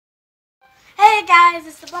Hey guys,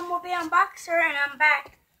 it's the Bumblebee Unboxer, and I'm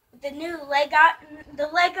back with the new Lego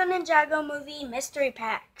Ninjago movie mystery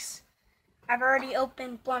packs. I've already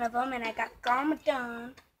opened one of them, and I got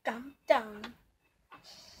Garmadon.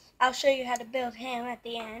 I'll show you how to build him at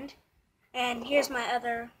the end. And here's my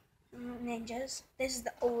other ninjas. This is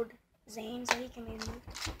the old Zane, so he can be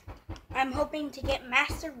moved. I'm hoping to get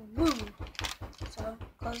Master Wu. So,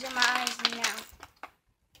 closing my eyes now.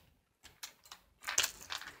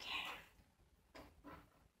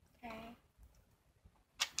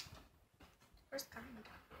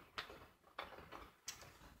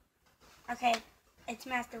 Okay, it's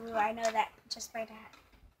Master Wu. I know that just by that.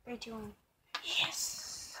 3, 2, 1.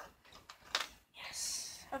 Yes.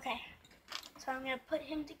 Yes. Okay. So I'm gonna put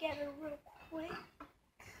him together real quick.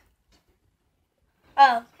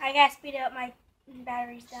 Oh, I gotta speed up. My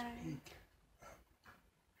battery's dying.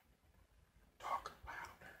 Talk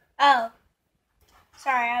louder. Oh,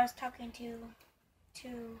 sorry. I was talking too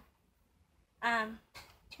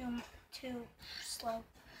slow.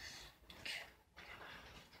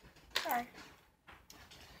 Sorry.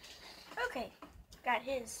 Okay, got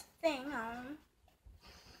his thing on.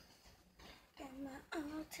 Got my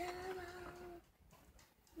old time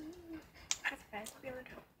on. That's a nice beard.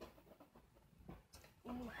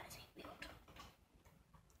 Ooh, has a beard.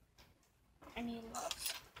 And he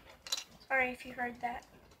loves. Sorry if you heard that.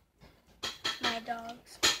 My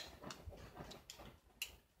dogs.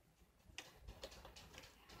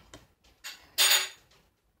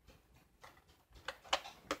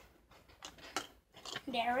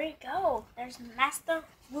 There we go. There's Master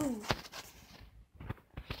Wu.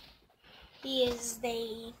 He is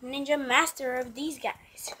the ninja master of these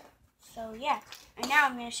guys. So yeah. And now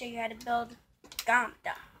I'm going to show you how to build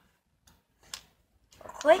Gamda.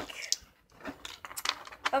 Quick.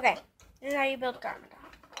 Okay. This is how you build Gamda.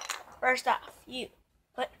 First off, you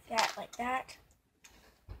put that like that.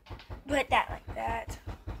 Put that like that.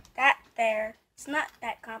 That there. It's not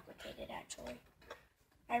that complicated actually.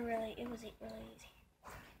 It was really easy.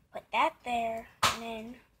 Put that there, and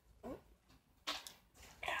then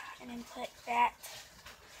put that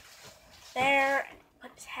there, and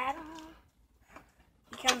put his hat on.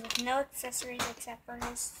 He comes with no accessories except for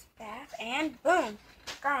his staff, and boom,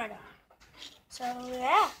 Garmadon. So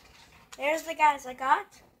yeah, there's the guys I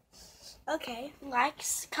got. Okay, like,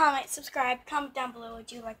 comment, subscribe, comment down below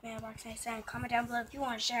what you like me to unbox next time. Comment down below if you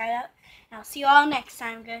want to share it out, and I'll see you all next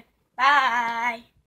time. Goodbye.